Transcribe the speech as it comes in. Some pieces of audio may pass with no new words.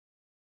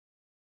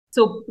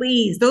So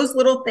please, those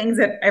little things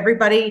that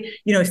everybody,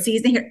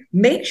 sees and hears,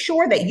 make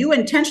sure that you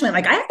intentionally,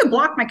 like I have to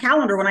block my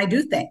calendar when I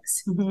do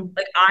things.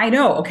 Like I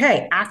know,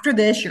 okay, after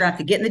this, you're gonna have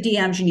to get in the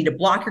DMs. You need to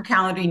block your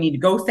calendar. You need to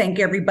go thank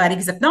everybody.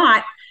 Because if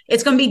not,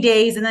 it's going to be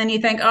days. And then you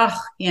think, oh,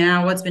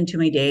 it's been too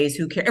many days.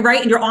 Who cares?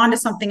 Right. And you're on to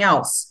something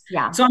else.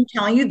 Yeah. So I'm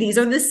telling you, these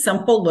are the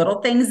simple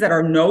little things that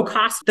are no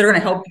cost. They're going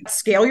to help you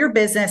scale your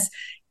business,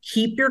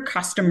 keep your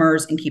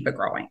customers, and keep it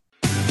growing.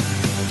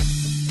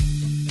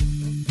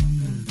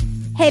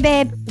 Hey,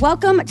 babe,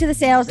 welcome to the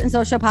Sales and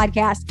Social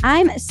Podcast.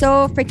 I'm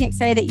so freaking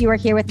excited that you are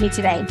here with me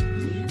today.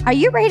 Are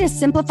you ready to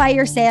simplify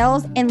your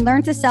sales and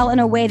learn to sell in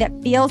a way that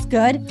feels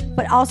good,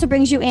 but also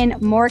brings you in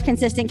more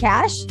consistent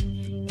cash?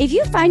 If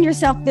you find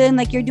yourself feeling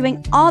like you're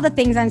doing all the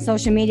things on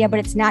social media, but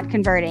it's not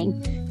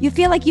converting, you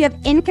feel like you have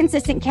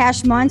inconsistent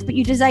cash months, but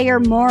you desire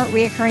more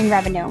reoccurring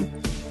revenue,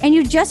 and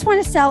you just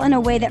want to sell in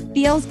a way that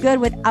feels good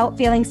without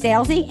feeling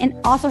salesy and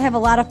also have a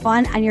lot of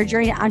fun on your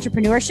journey to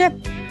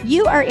entrepreneurship,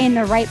 you are in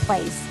the right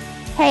place.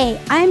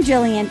 Hey, I'm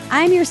Jillian.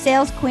 I'm your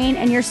sales queen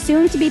and your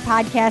soon-to-be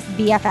podcast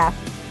BFF.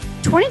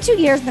 22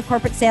 years in the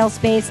corporate sales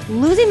space,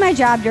 losing my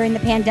job during the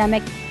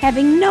pandemic,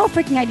 having no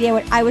freaking idea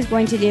what I was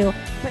going to do,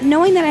 but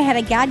knowing that I had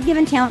a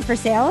God-given talent for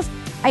sales,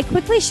 I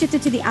quickly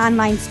shifted to the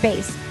online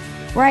space,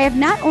 where I have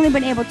not only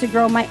been able to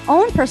grow my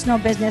own personal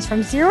business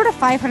from 0 to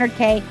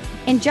 500K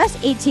in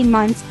just 18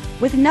 months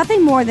with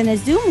nothing more than a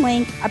Zoom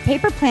link, a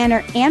paper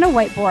planner, and a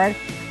whiteboard.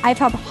 I've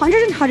helped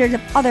hundreds and hundreds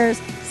of others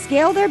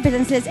scale their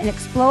businesses and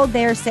explode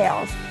their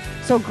sales.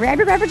 So grab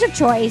your beverage of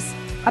choice,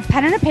 a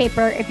pen and a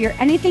paper if you're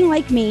anything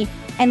like me,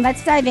 and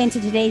let's dive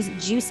into today's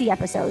juicy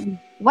episode.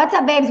 What's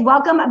up, babes?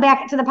 Welcome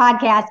back to the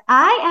podcast.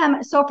 I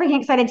am so freaking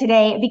excited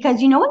today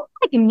because when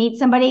you meet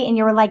somebody and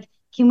you're like,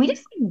 can we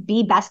just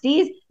be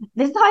besties?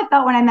 This is how I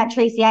felt when I met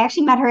Tracey. I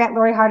actually met her at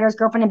Lori Harder's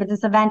Girlfriend in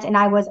Business event, and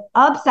I was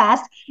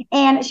obsessed.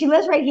 And she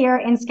lives right here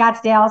in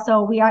Scottsdale,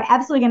 so we are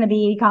absolutely going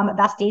to become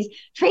besties.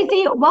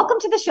 Tracey, welcome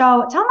to the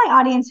show. Tell my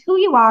audience who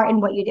you are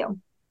and what you do.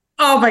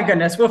 Oh my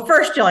goodness. Well,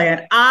 first,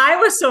 Jillian, I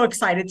was so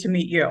excited to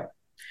meet you.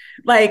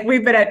 Like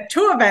we've been at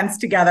 2 events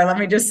together. Let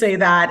me just say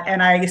that.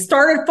 And I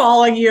started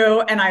following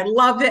you and I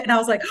loved it. And I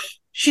was like,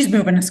 she's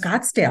moving to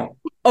Scottsdale.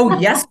 Oh,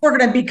 yes, we're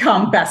going to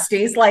become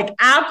besties. Like,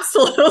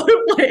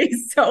 absolutely.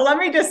 So let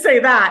me just say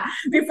that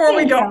before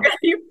we go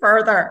any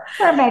further.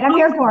 Perfect. I'm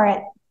here for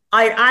it.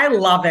 I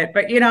love it.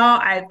 But,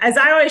 as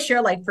I always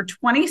share, like for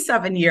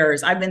 27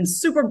 years, I've been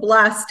super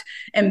blessed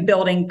in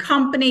building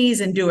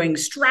companies and doing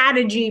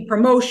strategy,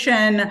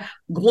 promotion,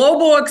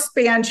 global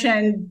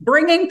expansion,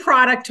 bringing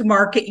product to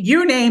market,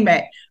 you name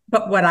it.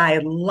 But what I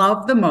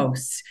love the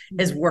most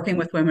is working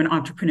with women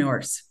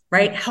entrepreneurs,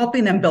 right?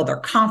 Helping them build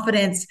their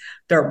confidence,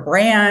 their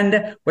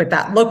brand, what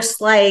that looks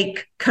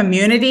like,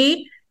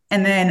 community.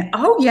 And then,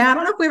 I don't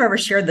know if we've ever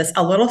shared this,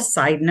 a little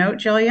side note,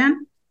 Jillian.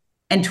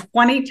 In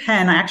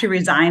 2010, I actually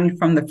resigned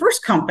from the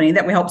first company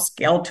that we helped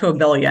scale to $1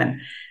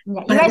 billion.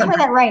 Yeah, you guys heard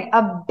that right.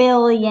 $1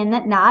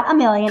 billion, not a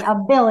million,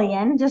 $1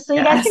 billion, just so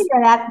you guys can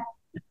hear that.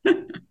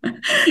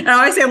 And I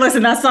always say,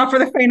 listen, that's not for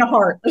the faint of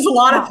heart. There's a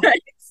lot of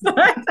things.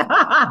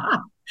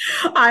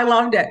 I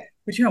loved it.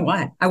 But you know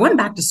what? I went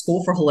back to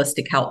school for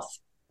holistic health.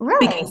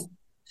 Really? Because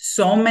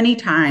so many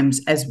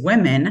times as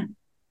women,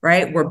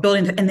 right, we're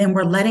building and then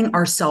we're letting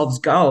ourselves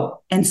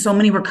go. And so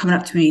many were coming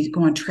up to me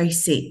going,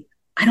 Tracey,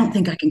 I don't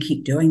think I can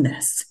keep doing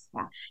this.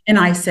 Yeah. And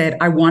I said,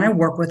 I want to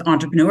work with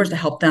entrepreneurs to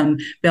help them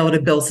be able to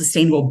build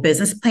sustainable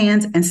business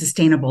plans and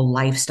sustainable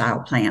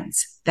lifestyle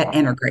plans that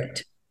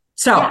integrate.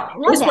 So I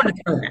just want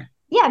to throw that.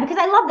 Yeah, because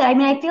I love that. I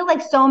mean, I feel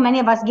like so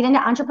many of us get into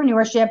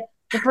entrepreneurship.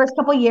 The first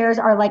couple of years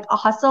are like a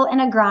hustle and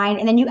a grind.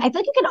 And then I feel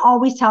like you can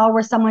always tell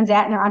where someone's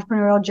at in their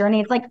entrepreneurial journey.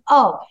 It's like,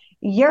 oh,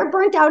 you're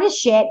burnt out as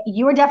shit.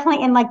 You are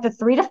definitely in like the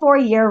 3 to 4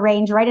 year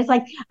range, right? It's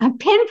like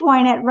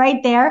pinpoint it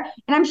right there.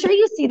 And I'm sure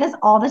you see this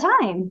all the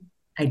time.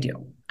 I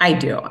do.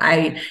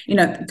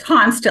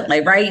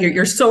 Constantly, right?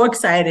 You're so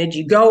excited.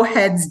 You go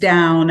heads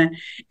down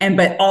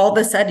but all of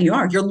a sudden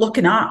you're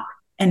looking up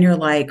and you're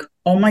like,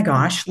 oh my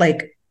gosh,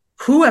 like,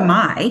 who am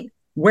I?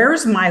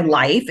 Where's my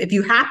life? If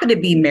you happen to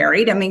be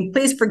married, I mean,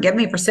 please forgive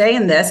me for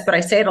saying this, but I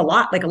say it a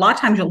lot. Like a lot of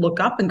times you'll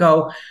look up and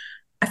go,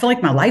 I feel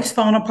like my life's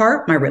falling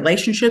apart. My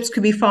relationships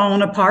could be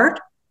falling apart,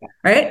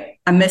 right?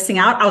 I'm missing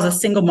out. I was a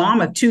single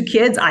mom of 2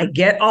 kids. I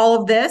get all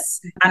of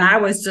this. And I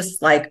was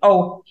just like,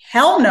 oh,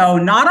 hell no,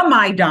 not on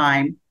my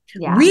dime.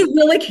 Yeah. We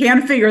really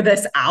can figure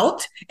this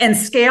out and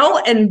scale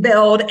and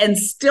build and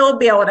still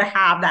be able to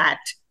have that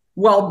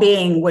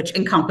well-being, which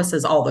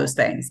encompasses all those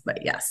things.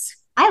 But yes.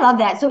 I love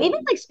that. So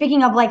even like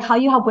speaking of like how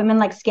you help women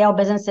like scale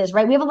businesses,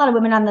 right? We have a lot of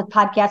women on the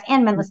podcast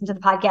and men listen to the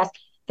podcast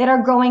that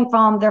are growing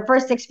from their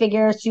first 6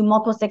 figures to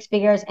multiple 6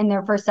 figures in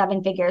their first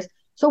 7 figures.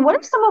 So what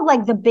are some of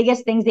like the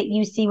biggest things that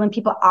you see when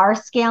people are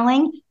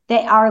scaling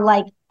that are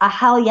like a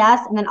hell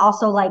yes, and then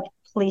also like,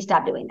 please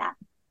stop doing that?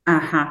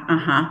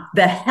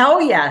 The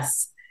hell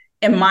yes,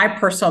 in my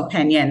personal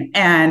opinion.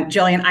 And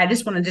Jillian, I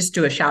just want to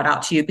do a shout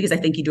out to you because I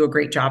think you do a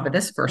great job of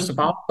this, first of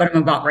all, what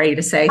I'm about ready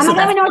to say. I don't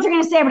even know what you're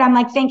going to say, but I'm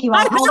like, thank you.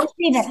 I'll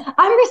receive it.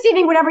 I'm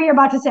receiving whatever you're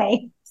about to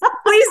say.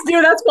 Please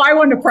do. That's why I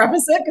wanted to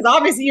preface it, because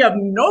obviously you have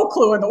no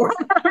clue in the world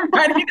what I'm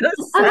ready to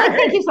I'm like, say.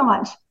 thank you so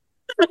much.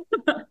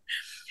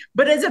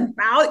 But it's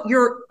about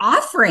your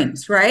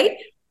offerings, right?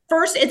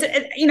 First,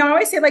 I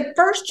always say, like,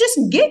 first, just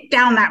get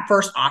down that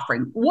first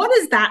offering. What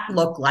does that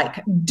look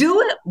like?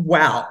 Do it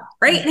well,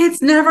 right? And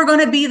it's never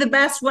going to be the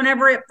best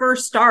whenever it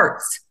first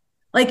starts.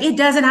 Like, it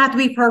doesn't have to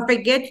be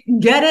perfect. Get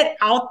it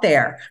out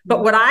there.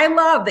 But what I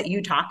love that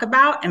you talk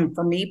about, and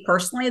for me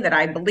personally, that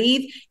I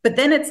believe, but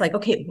then it's like,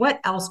 okay, what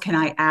else can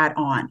I add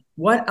on?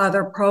 What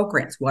other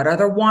programs? What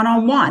other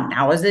one-on-one?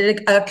 Now, is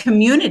it a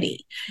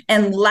community?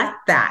 And let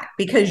that,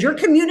 because your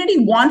community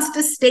wants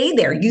to stay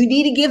there. You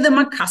need to give them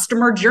a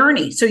customer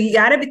journey. So you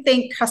got to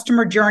think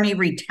customer journey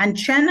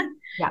retention.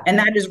 Yeah. And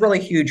that is really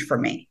huge for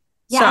me.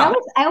 Yeah,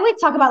 I always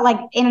talk about like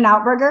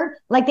In-N-Out Burger.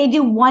 Like they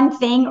do one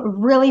thing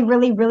really,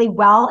 really, really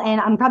well. And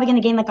I'm probably going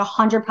to gain like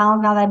 100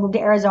 pounds now that I moved to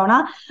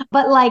Arizona.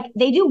 But like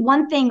they do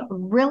one thing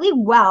really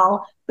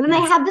well, but then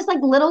they have this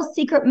like little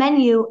secret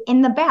menu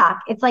in the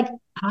back. It's like,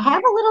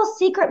 have a little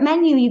secret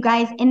menu, you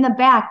guys, in the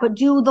back, but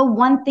do the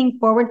one thing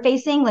forward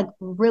facing, like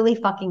really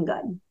fucking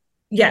good.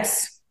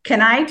 Yes.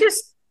 Can I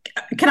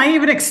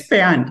even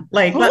expand?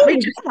 Like, Please, let me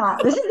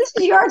just. This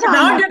is your time.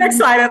 Now I'm getting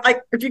excited.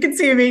 Like, if you can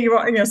see me,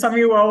 some of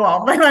you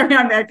will. But I mean,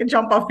 I can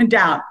jump up and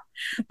down.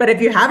 But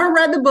if you haven't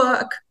read the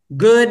book,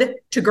 Good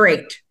to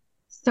Great.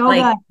 So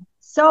good.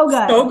 So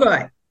good. So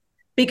good.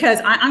 Because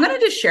I'm going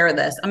to just share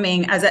this. I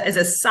mean, as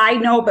a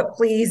side note, but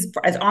please,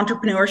 as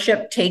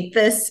entrepreneurship, take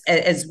this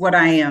as what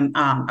I am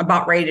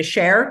about ready to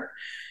share.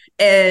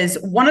 Is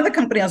one of the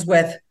companies I was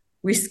with,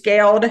 we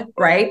scaled,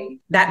 right?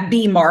 That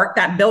B mark,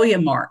 that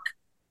billion mark.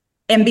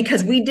 And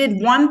because we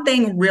did one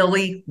thing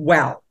really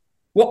well,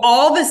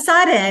 all of a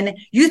sudden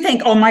you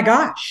think, oh my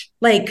gosh,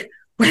 like,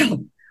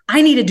 well,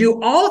 I need to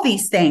do all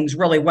these things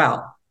really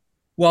well.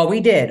 Well, we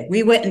did.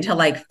 We went into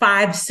like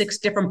 5, 6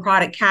 different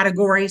product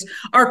categories.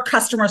 Our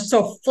customers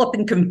so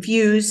flipping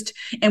confused.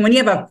 And when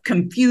you have a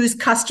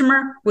confused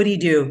customer, what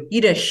do?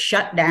 You just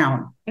shut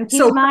down.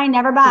 Confused mind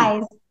never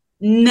buys.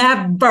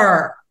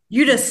 Never.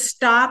 You just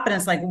stop and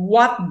it's like,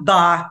 what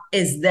the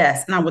is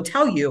this? And I will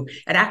tell you,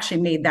 it actually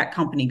made that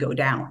company go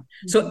down.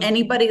 Mm-hmm. So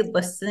anybody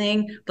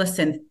listening,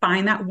 listen,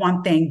 find that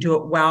one thing, do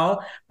it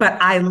well. But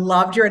I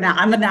loved I'm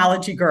an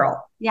analogy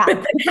girl. Yeah.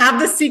 But then have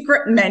the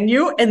secret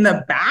menu in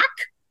the back,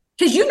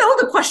 because you know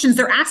the questions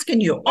they're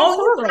asking you.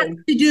 Absolutely. All you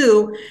have to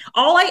do,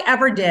 all I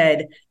ever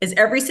did is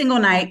every single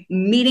night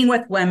meeting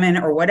with women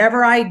or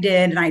whatever I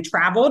did, and I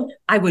traveled,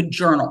 I would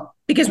journal.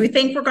 Because we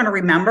think we're going to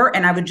remember,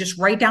 and I would just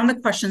write down the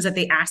questions that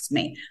they asked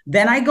me.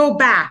 Then I go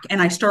back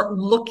and I start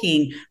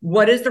looking,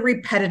 what is the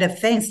repetitive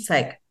things? It's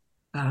like,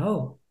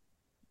 oh,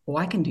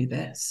 I can do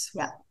this.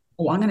 Yeah.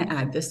 Oh, I'm going to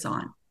add this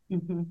on.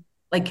 Mm-hmm.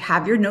 Like,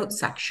 have your notes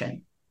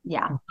section.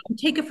 Yeah. Don't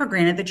take it for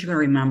granted that you're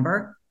going to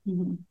remember.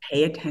 Mm-hmm.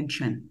 Pay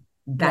attention.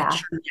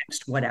 That's your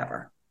next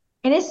whatever.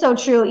 It is so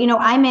true.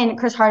 I'm in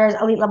Chris Harder's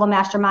Elite Level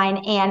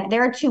Mastermind, and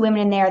there are 2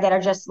 women in there that are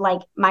just like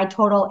my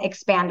total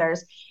expanders.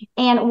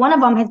 And one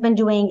of them has been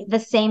doing the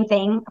same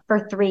thing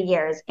for 3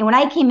 years. And when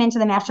I came into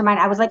the mastermind,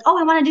 I was like, oh,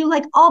 I want to do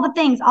like all the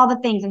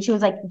things. And she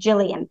was like,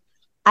 Jillian,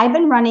 I've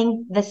been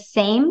running the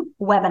same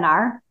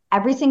webinar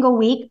every single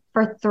week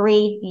for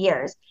 3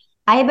 years.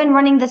 I have been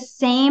running the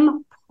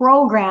same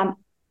program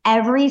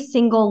every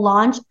single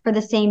launch for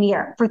the same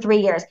year for 3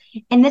 years.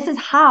 And this is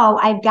how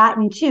I've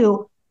gotten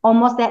to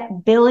almost that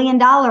 $1 billion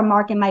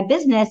mark in my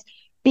business,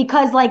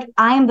 because like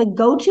I am the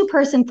go-to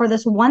person for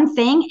this one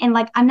thing. And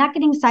like, I'm not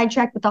getting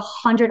sidetracked with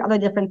 100 other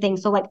different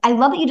things. So like, I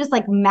love that you just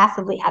like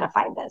massively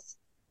edified this.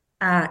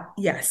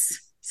 Yes.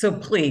 So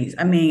please,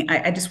 I mean,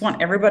 I just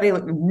want everybody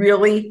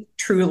really,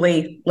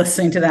 truly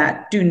listening to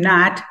that. Do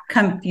not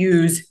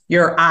confuse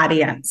your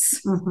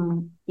audience.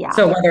 Mm-hmm. Yeah.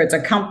 So whether it's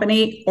a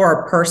company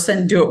or a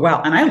person, do it well.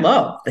 And I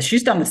love that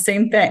she's done the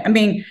same thing. I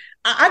mean,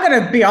 I'm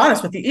going to be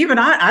honest with you. Even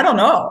I don't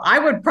know. I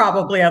would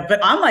probably have,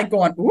 but I'm like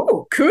going,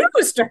 ooh,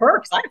 kudos to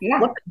her, because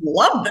I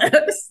love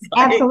this.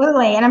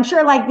 Absolutely. And I'm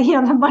sure like,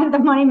 the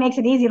money makes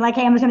it easy. Like,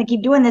 hey, I'm just going to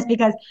keep doing this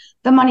because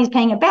the money's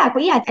paying it back.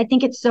 But yeah, I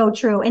think it's so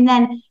true. And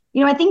then,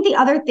 I think the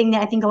other thing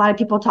that I think a lot of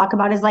people talk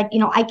about is like,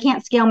 I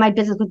can't scale my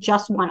business with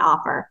just one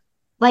offer.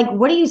 Like,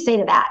 what do you say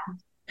to that?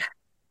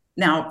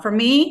 Now, for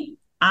me,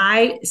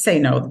 I say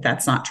no,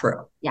 that's not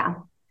true. Yeah.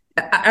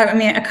 I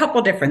mean, a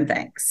couple different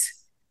things.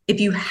 If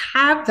you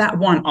have that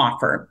one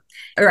offer,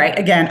 all right,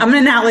 again, I'm an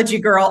analogy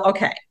girl.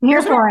 Okay.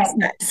 Here for it.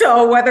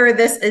 So whether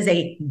this is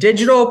a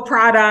digital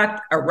product,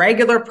 a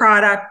regular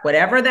product,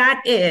 whatever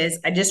that is,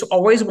 I just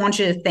always want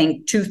you to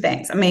think 2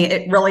 things. I mean,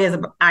 it really is,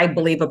 I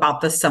believe,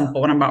 about this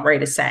simple, what I'm about ready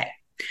to say.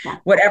 Yeah.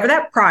 Whatever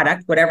that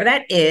product, whatever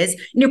that is,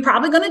 and you're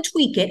probably going to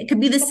tweak it. It could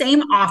be the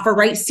same offer,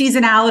 right?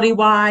 Seasonality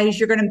wise,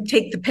 you're going to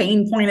take the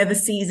pain point of the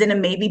season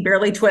and maybe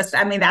barely twist.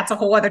 I mean, that's a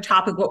whole other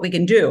topic, what we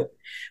can do.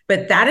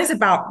 But that is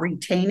about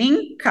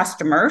retaining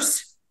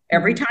customers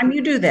every time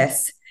you do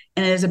this.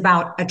 And it is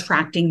about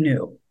attracting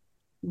new.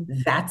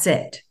 That's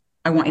it.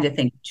 I want you to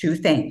think 2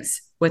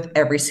 things with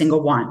every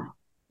single one.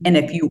 And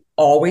if you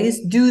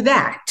always do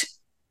that,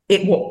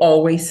 it will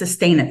always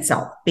sustain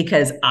itself,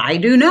 because I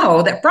do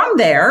know that from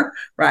there,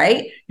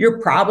 right,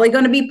 you're probably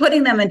going to be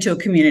putting them into a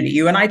community.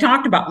 You and I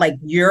talked about, like,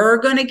 you're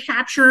going to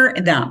capture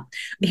them.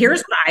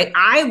 Here's why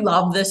I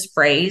love this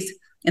phrase.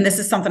 And this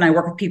is something I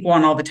work with people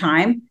on all the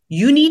time.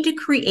 You need to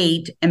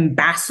create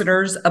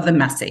ambassadors of the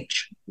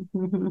message.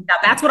 Mm-hmm. Now,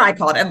 that's what I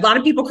call it. A lot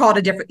of people call it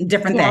a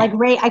different thing.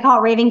 Like I call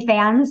it raving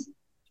fans.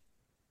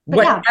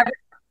 Whatever.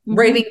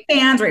 Raving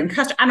fans, raving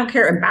customers, I don't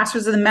care,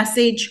 ambassadors of the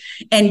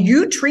message. And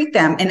you treat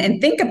them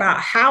and think about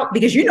how,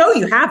 because you know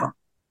you have them.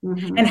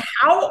 Mm-hmm. And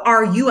how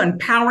are you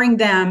empowering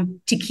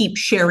them to keep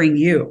sharing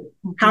you?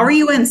 Mm-hmm. How are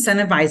you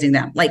incentivizing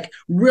them? Like,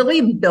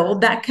 really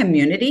build that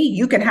community.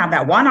 You can have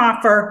that one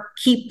offer,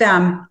 keep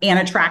them, and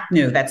attract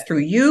new. That's through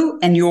you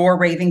and your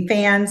raving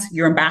fans,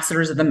 your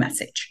ambassadors of the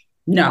message.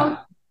 No.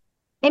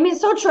 I mean,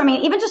 it's so true. I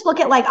mean, even just look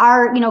at like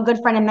our, good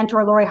friend and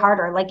mentor, Lori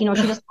Harder. Like, she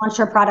just launched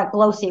her product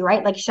Glossy,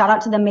 right? Like, shout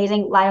out to the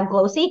amazing line of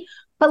Glossy.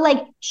 But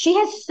like, she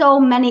has so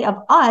many of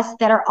us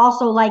that are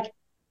also like,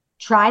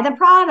 try the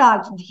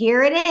product.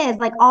 Here it is.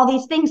 Like, all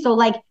these things. So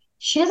like,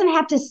 she doesn't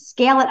have to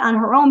scale it on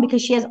her own,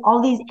 because she has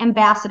all these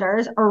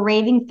ambassadors or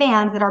raving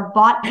fans that are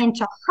bought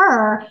into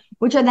her,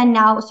 which are then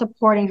now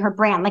supporting her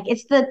brand. Like,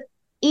 it's the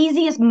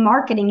easiest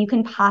marketing you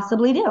can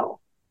possibly do.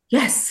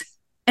 Yes.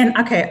 And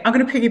okay, I'm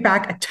going to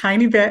piggyback a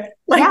tiny bit.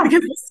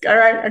 Because, all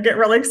right, I get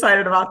really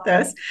excited about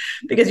this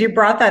because you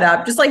brought that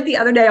up. Just like the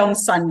other day on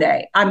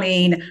Sunday, I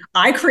mean,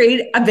 I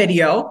create a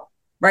video,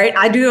 right?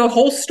 I do a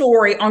whole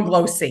story on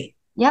Glossy.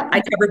 Yep. I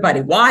tell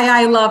everybody why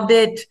I loved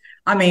it.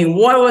 I mean,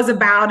 what was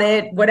about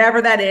it,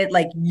 whatever that is.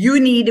 Like, you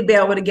need to be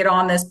able to get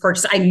on this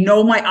purchase. I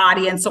know my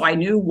audience, so I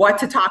knew what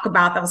to talk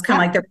about. That was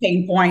kind of like their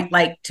pain point,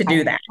 like, to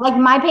do that. Like,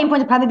 my pain point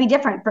would probably be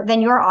different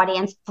than your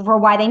audience for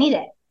why they need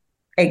it.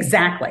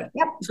 Exactly.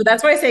 Yep. So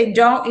that's why I say,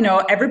 don't,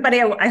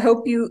 everybody, I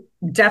hope you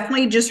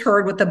definitely just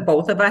heard what the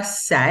both of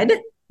us said,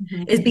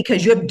 is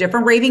because you have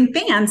different raving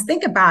fans.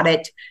 Think about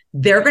it.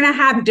 They're going to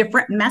have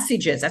different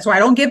messages. That's why I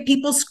don't give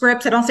people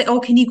scripts. I don't say, oh,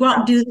 can you go out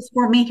and do this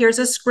for me? Here's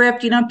a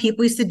script.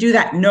 People used to do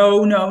that.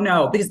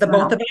 No, because the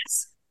both of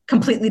us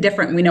completely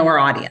different. We know our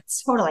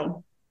audience. Totally.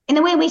 And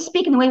the way we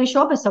speak and the way we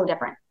show up is so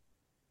different.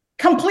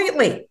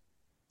 Completely.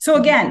 So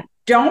again,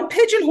 don't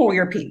pigeonhole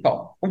your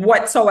people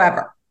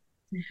whatsoever.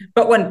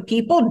 But when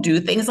people do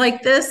things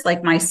like this,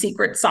 like my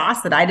secret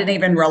sauce that I didn't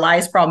even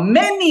realize from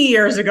many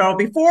years ago,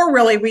 before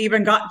really we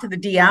even got to the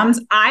DMs,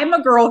 I'm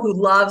a girl who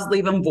loves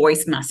leaving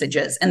voice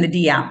messages in the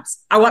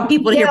DMs. I want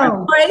people to hear my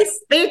voice.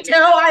 Me too.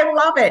 I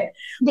love it.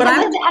 But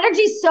the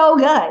energy's so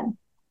good.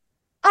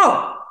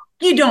 Oh,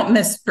 you don't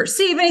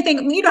misperceive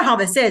anything. You know how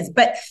this is,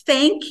 but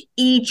thank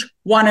each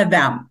one of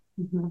them.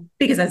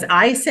 Because as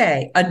I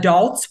say,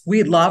 adults,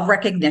 we love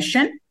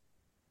recognition.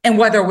 And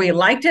whether we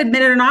like to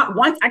admit it or not,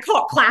 once I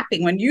call it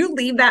clapping. When you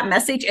leave that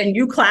message and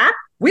you clap,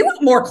 we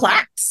want more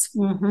claps.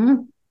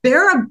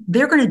 They're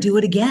going to do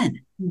it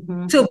again.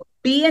 So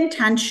be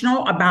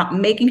intentional about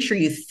making sure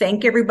you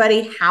thank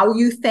everybody, how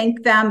you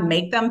thank them,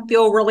 make them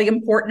feel really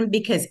important,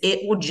 because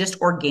it will just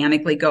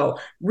organically go.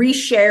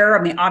 Reshare.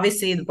 I mean,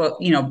 obviously,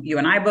 you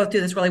and I both do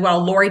this really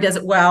well. Lori does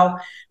it well.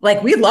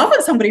 Like, we love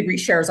when somebody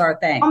reshares our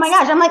thing. Oh my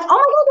gosh. I'm like, oh my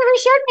God, they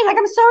reshared me. Like,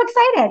 I'm so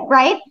excited.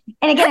 Right.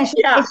 And again,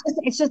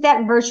 it's just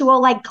that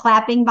virtual, like,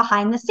 clapping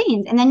behind the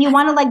scenes. And then you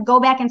want to like go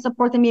back and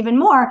support them even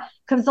more,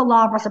 because it's a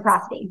law of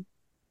reciprocity.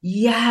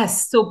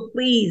 Yes. So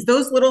please,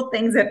 those little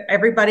things that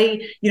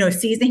everybody,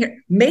 sees and hears,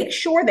 make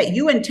sure that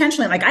you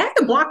intentionally, like, I have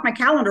to block my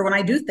calendar when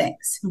I do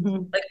things.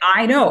 Like,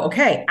 I know,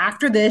 okay,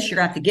 after this, you're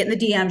going to have to get in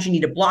the DMs. You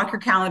need to block your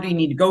calendar. You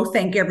need to go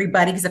thank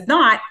everybody. Because if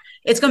not,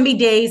 it's going to be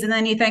days. And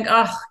then you think,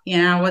 oh,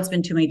 it's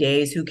been too many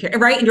days. Who cares?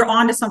 Right. And you're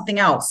on to something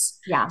else.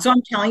 Yeah. So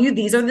I'm telling you,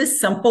 these are the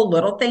simple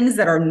little things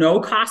that are no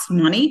cost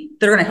money.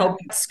 That are going to help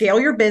you scale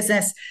your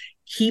business,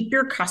 keep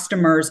your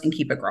customers, and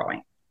keep it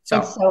growing. So.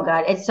 It's so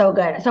good. It's so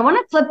good. So I want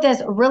to flip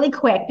this really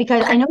quick,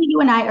 because I know you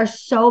and I are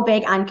so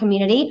big on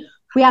community.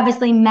 We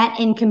obviously met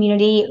in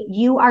community.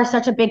 You are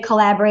such a big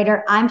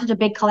collaborator. I'm such a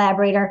big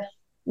collaborator.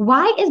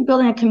 Why is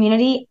building a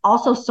community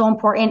also so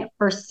important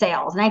for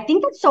sales? And I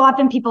think that so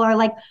often people are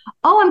like,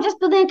 oh, I'm just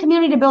building a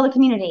community to build a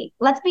community.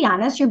 Let's be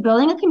honest. You're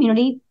building a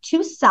community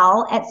to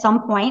sell at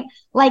some point.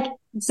 Like,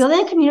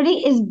 building a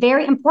community is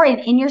very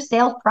important in your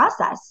sales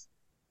process.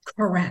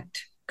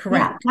 Correct.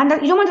 Yeah.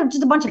 You don't want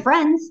just a bunch of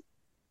friends.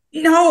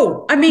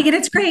 No, I mean,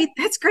 it's great.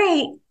 That's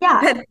great. Yeah.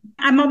 But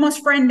I'm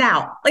almost friend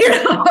out.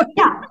 Yeah.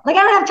 Like,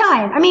 I don't have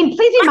time. I mean,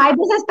 please be my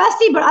business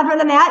bestie, but other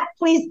than that,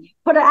 please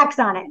put an X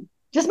on it.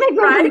 Just make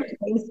room for me,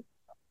 please.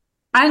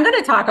 I'm going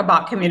to talk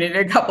about community,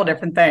 a couple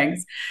different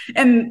things.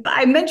 And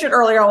I mentioned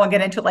earlier, I won't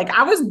get into it, like,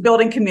 I was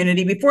building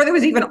community before there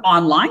was even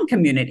online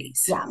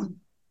communities. Yeah.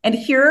 And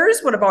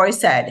here's what I've always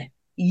said.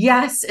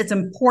 Yes, it's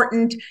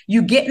important.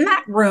 You get in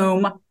that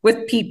room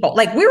with people.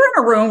 Like, we were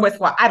in a room with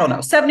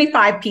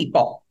 75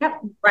 people. Yep.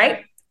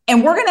 Right.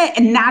 And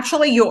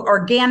you're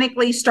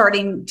organically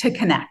starting to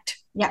connect.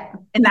 Yeah.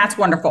 And that's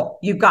wonderful.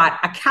 You've got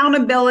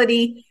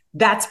accountability.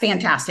 That's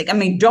fantastic. I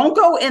mean, don't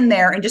go in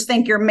there and just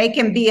think you're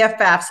making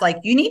BFFs. Like,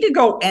 you need to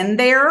go in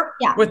there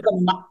with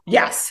them.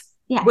 Yes.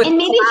 Yeah. With And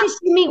maybe it's just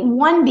you meet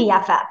one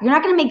BFF. You're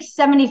not going to make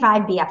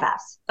 75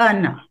 BFFs.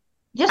 no.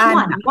 Just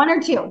one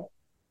or two.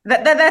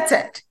 That's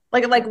it.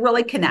 Like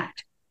really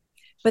connect.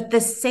 But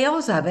the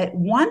sales of it,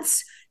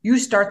 once you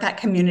start that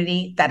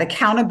community, that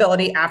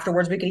accountability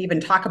afterwards, we could even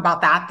talk about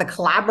that, the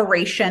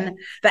collaboration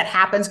that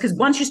happens. Because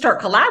once you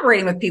start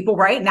collaborating with people,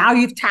 right now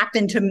you've tapped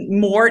into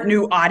more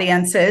new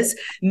audiences.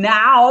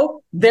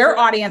 Now their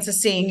audience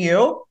is seeing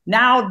you.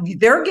 Now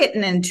they're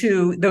getting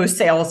into those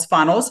sales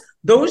funnels.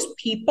 Those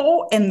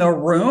people in the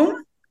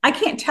room, I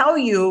can't tell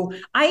you.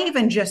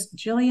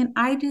 Jillian,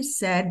 I just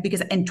said,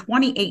 because in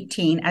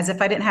 2018, as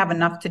if I didn't have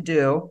enough to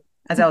do,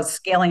 as I was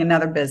scaling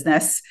another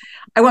business,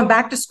 I went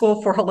back to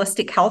school for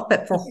holistic health,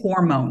 but for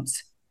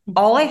hormones.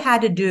 All I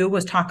had to do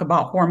was talk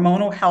about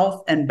hormonal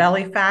health and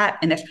belly fat.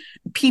 And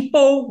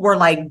people were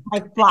like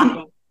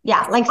flocking.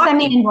 Yeah. Like send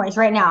me an invoice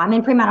right now. I'm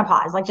in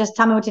premenopause. Like, just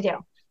tell me what to do.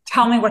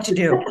 Tell me what to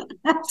do.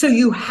 So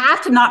you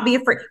have to not be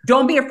afraid.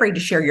 Don't be afraid to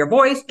share your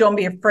voice. Don't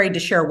be afraid to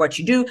share what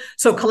you do.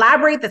 So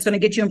collaborate. That's going to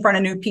get you in front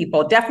of new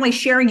people. Definitely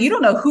sharing. You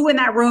don't know who in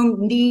that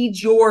room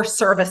needs your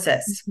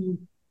services.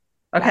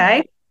 Okay.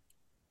 Yeah.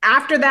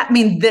 After that, I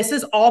mean, this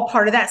is all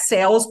part of that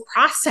sales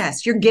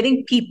process. You're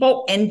getting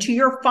people into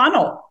your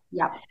funnel.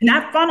 Yeah. And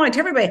that funnel, I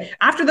tell everybody,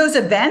 after those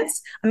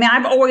events, I mean,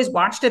 I've always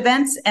watched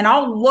events and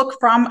I'll look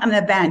from an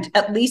event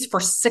at least for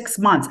 6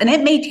 months. And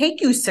it may take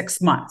you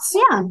 6 months.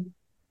 Yeah.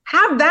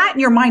 Have that in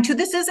your mind too.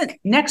 This isn't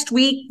next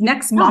week,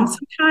 next month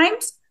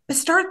sometimes, but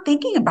start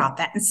thinking about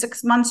that in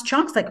 6 months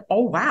chunks. Like,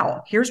 oh,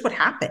 wow, here's what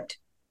happened.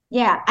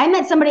 Yeah. I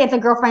met somebody at the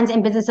Girlfriends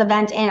in Business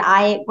event and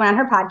I went on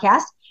her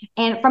podcast.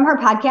 And from her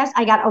podcast,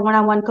 I got a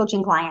one-on-one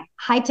coaching client,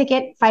 high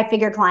ticket,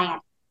 5-figure client.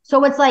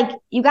 So it's like,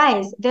 you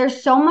guys,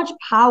 there's so much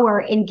power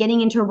in getting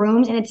into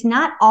rooms and it's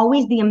not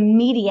always the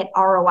immediate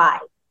ROI,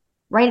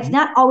 right? It's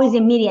not always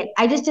immediate.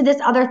 I just did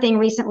this other thing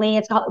recently.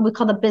 We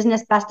call the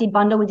Business Bestie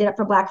Bundle. We did it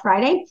for Black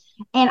Friday.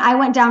 And I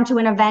went down to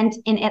an event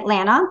in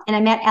Atlanta and I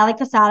met Ali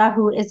Casada,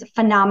 who is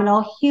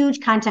phenomenal,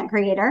 huge content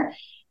creator.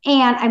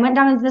 And I went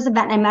down to this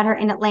event and I met her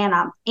in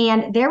Atlanta.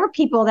 And there were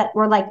people that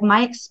were like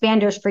my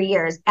expanders for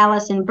years.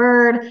 Allison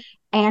Bird,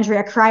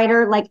 Andrea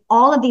Kreider, like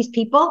all of these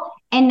people.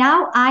 And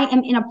now I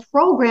am in a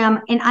program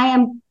and I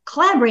am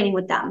collaborating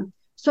with them.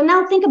 So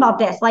now think about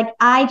this. Like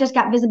I just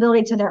got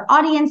visibility to their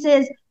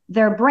audiences,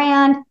 their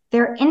brand,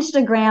 their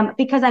Instagram,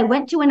 because I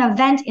went to an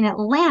event in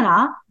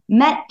Atlanta,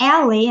 met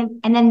Allie,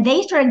 and then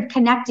they started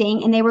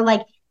connecting and they were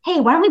like, hey,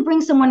 why don't we bring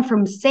someone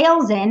from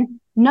sales in?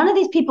 None of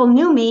these people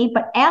knew me,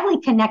 but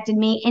Allie connected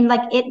me. And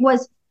like, it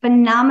was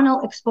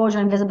phenomenal exposure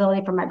and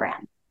visibility for my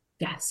brand.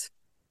 Yes.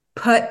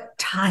 Put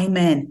time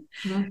in.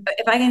 Mm-hmm.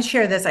 If I can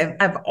share this,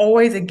 I've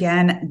always,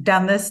 again,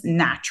 done this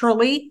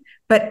naturally,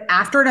 but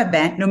after an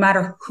event, no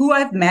matter who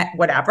I've met,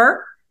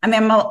 whatever, I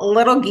mean, I'm a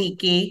little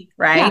geeky,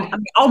 right? Yeah. I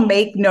mean, I'll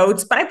make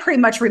notes, but I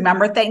pretty much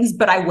remember things,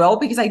 but I will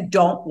because I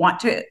don't want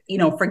to,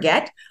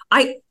 forget.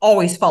 I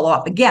always follow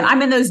up. Again,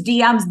 I'm in those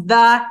DMs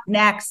the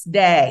next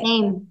day.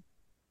 Same.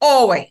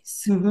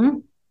 Always. Mm-hmm.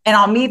 And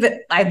I leave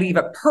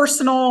it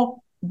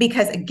personal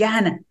because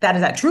again, that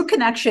is that true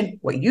connection,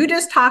 what you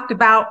just talked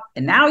about.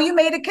 And now you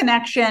made a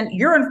connection.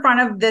 You're in front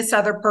of this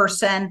other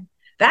person.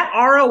 That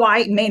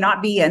ROI may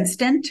not be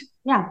instant.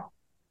 Yeah.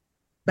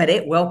 But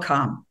it will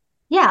come.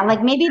 Yeah.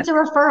 Like maybe it's a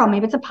referral.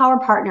 Maybe it's a power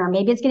partner.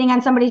 Maybe it's getting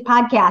on somebody's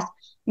podcast.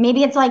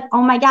 Maybe it's like,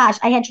 oh my gosh,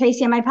 I had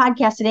Tracey on my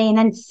podcast today. And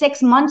then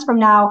 6 months from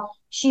now,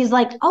 she's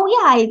like, oh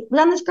yeah, I was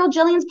on this girl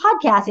Jillian's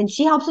podcast and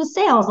she helps with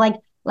sales. Like,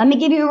 let me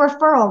give you a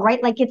referral,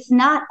 right? Like it's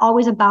not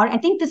always about it. I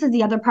think this is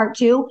the other part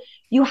too.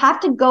 You have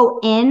to go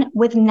in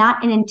with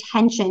not an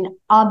intention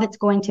of it's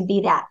going to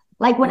be that.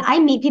 Like when I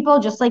meet people,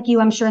 just like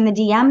you, I'm sure in the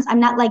DMs, I'm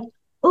not like,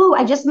 oh,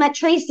 I just met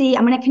Tracey.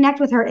 I'm going to connect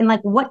with her. And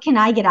like, what can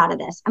I get out of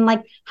this? I'm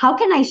like, how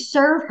can I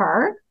serve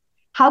her?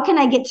 How can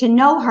I get to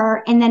know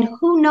her? And then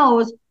who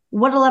knows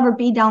what it'll ever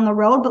be down the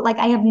road. But like,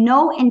 I have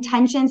no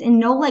intentions and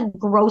no like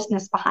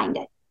grossness behind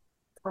it.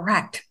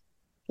 Correct.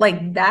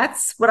 Like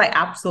that's what I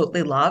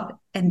absolutely love.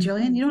 And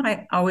Jillian, you know what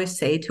I always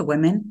say to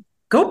women?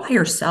 Go by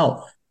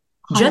yourself.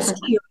 100%. Just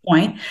to your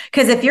point.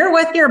 Because if you're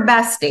with your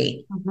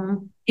bestie,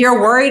 mm-hmm. you're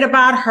worried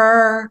about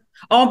her.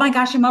 Oh my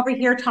gosh, I'm over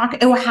here talking.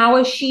 Oh, how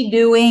is she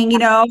doing?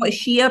 Is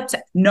she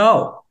upset?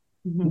 No.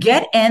 Mm-hmm.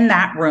 Get in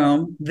that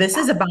room. This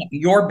is about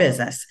your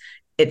business.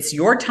 It's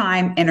your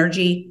time,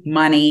 energy,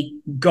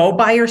 money. Go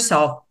by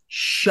yourself.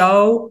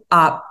 Show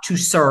up to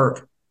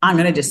serve. I'm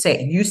going to just say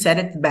it. You said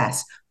it the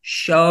best.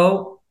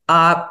 Show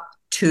up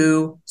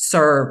to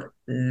serve.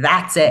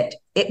 That's it.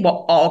 It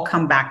will all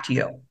come back to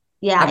you.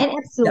 Yeah, it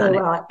absolutely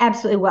will. It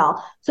absolutely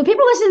will. So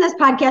people listening to this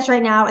podcast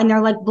right now and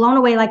they're like blown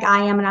away like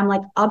I am and I'm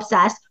like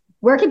obsessed.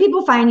 Where can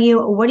people find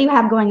you? What do you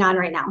have going on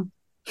right now?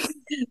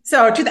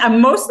 So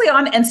I'm mostly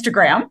on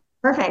Instagram.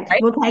 Perfect.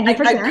 Right? We'll tag you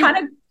for sure.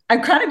 I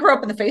kind of grew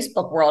up in the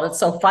Facebook world. It's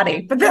so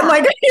funny. But then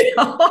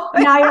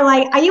now you're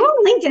like, are you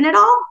on LinkedIn at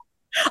all?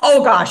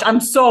 Oh gosh, I'm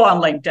so on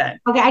LinkedIn.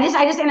 Okay, I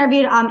just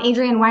interviewed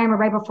Adrienne Weimer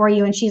right before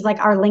you, and she's like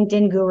our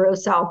LinkedIn guru.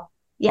 So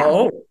Yeah.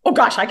 Oh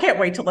gosh, I can't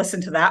wait to listen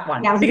to that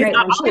one. That was a Because great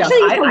one. She I'll be actually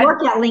used honest, to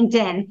work at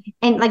LinkedIn,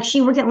 and like she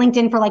worked at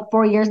LinkedIn for like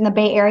 4 years in the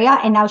Bay Area,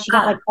 and now she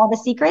got like all the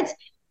secrets,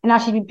 and now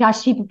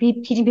she'd be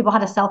teaching people how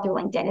to sell through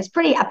LinkedIn. It's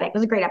pretty epic. It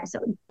was a great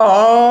episode.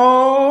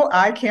 oh,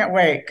 I can't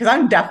wait because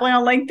I'm definitely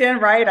on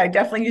LinkedIn, right? I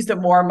definitely used it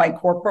more in my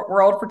corporate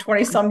world for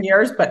 20 some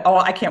years, but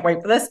I can't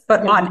wait for this.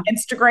 But Yeah. on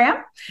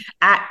Instagram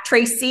at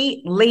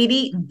Tracey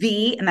Lady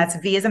V, and that's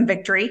V as in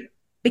victory,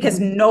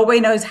 because nobody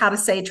knows how to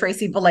say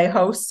Tracey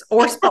Vlahos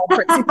or spell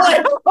Tracey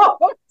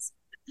Vlahos.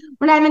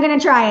 We're not even going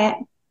to try it.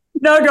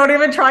 No, don't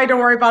even try. Don't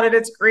worry about it.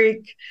 It's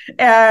Greek.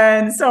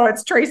 And so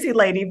it's Tracey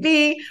Lady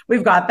V.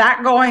 We've got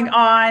that going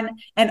on.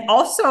 And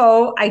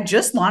also, I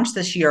just launched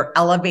this year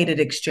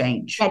Elevated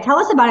Exchange. Yeah, tell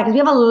us about it because we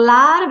have a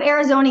lot of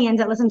Arizonians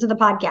that listen to the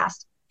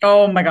podcast.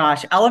 Oh my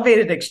gosh,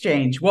 Elevated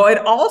Exchange. Well, it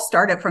all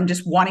started from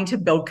just wanting to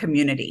build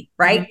community,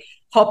 right?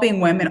 Helping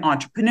women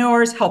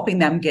entrepreneurs, helping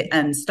them get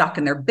unstuck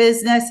in their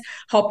business,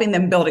 helping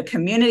them build a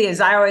community. As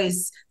I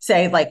always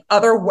say, like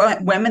other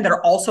women that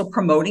are also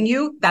promoting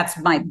you. That's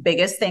my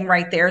biggest thing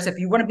right there is if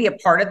you want to be a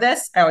part of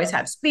this, I always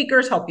have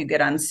speakers help you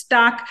get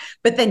unstuck,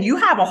 but then you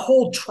have a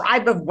whole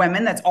tribe of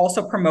women that's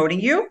also promoting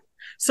you.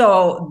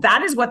 So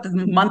that is what the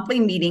monthly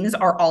meetings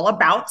are all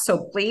about.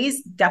 So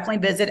please definitely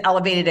visit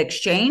Elevated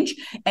Exchange.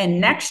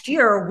 And next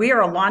year, we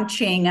are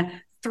launching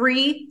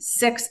 3,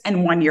 6,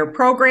 and 1 year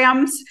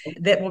programs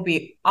that will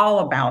be all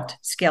about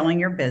scaling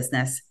your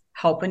business,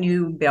 helping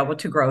you be able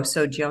to grow.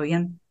 So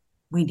Jillian,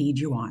 we need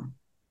you on.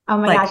 Oh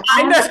my gosh.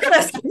 I'm just going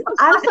to say.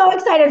 I'm so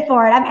excited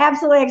for it. I'm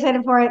absolutely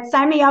excited for it.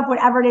 Sign me up,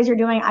 whatever it is you're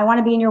doing. I want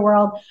to be in your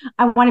world.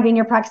 I want to be in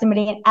your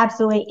proximity and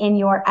absolutely in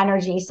your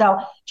energy. So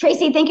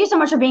Tracey, thank you so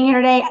much for being here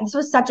today. This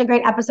was such a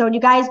great episode.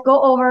 You guys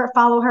go over,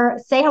 follow her,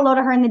 say hello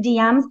to her in the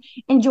DMs,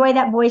 enjoy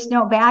that voice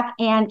note back.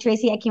 And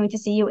Tracey, I can't wait to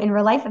see you in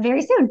real life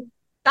very soon.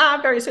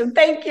 Very soon.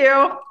 Thank you.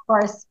 Of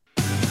course.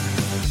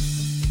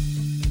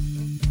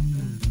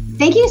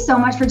 Thank you so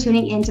much for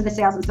tuning into the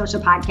Sales and Social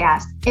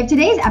Podcast. If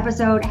today's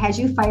episode has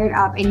you fired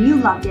up and you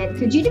loved it,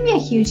 could you do me a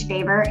huge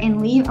favor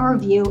and leave a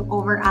review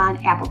over on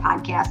Apple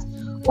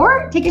Podcasts?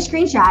 Or take a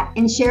screenshot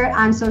and share it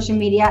on social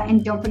media,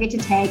 and don't forget to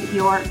tag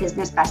your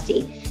business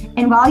bestie.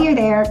 And while you're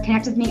there,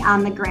 connect with me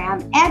on the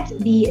gram at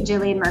the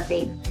Jillian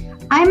Murphy.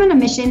 I'm on a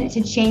mission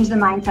to change the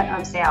mindset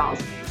of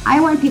sales.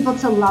 I want people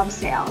to love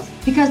sales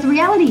because the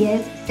reality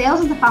is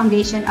sales is the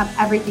foundation of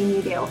everything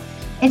you do.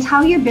 It's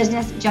how your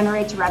business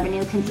generates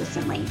revenue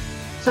consistently.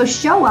 So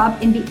show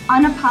up and be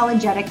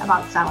unapologetic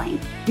about selling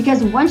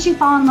because once you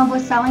fall in love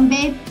with selling,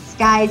 babe,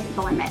 sky's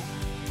the limit.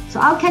 So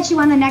I'll catch you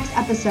on the next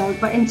episode.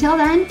 But until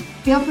then,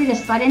 feel free to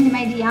slide into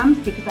my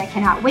DMs because I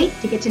cannot wait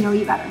to get to know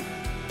you better.